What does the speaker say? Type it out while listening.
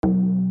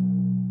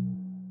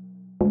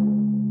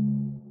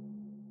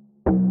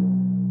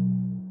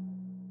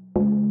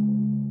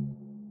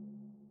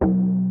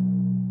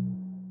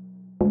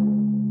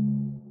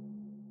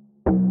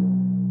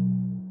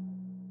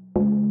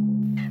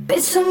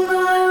bitch, I'm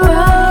going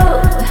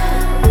rogue.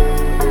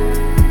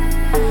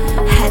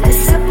 Had to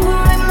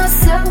separate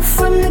myself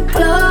from the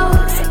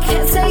clothes. I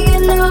can't take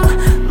it no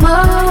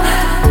more.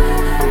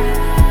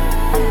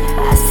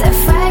 I set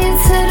fire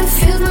to the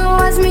fuse, now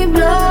watch me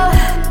blow.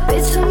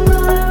 Bitch, I'm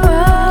going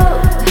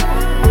rogue.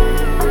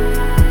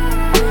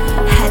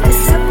 Had to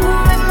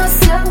separate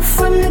myself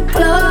from the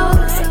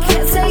clothes. I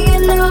can't take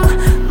it no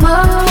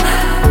more.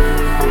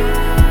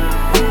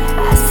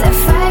 I set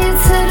fire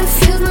to the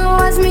fuse, now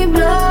watch me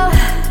blow.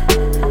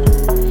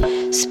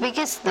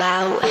 Speakers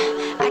loud,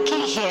 I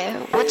can't hear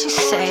what you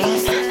say.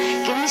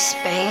 Give me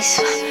space,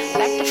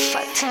 back the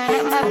fuck, turn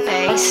up my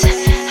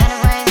bass.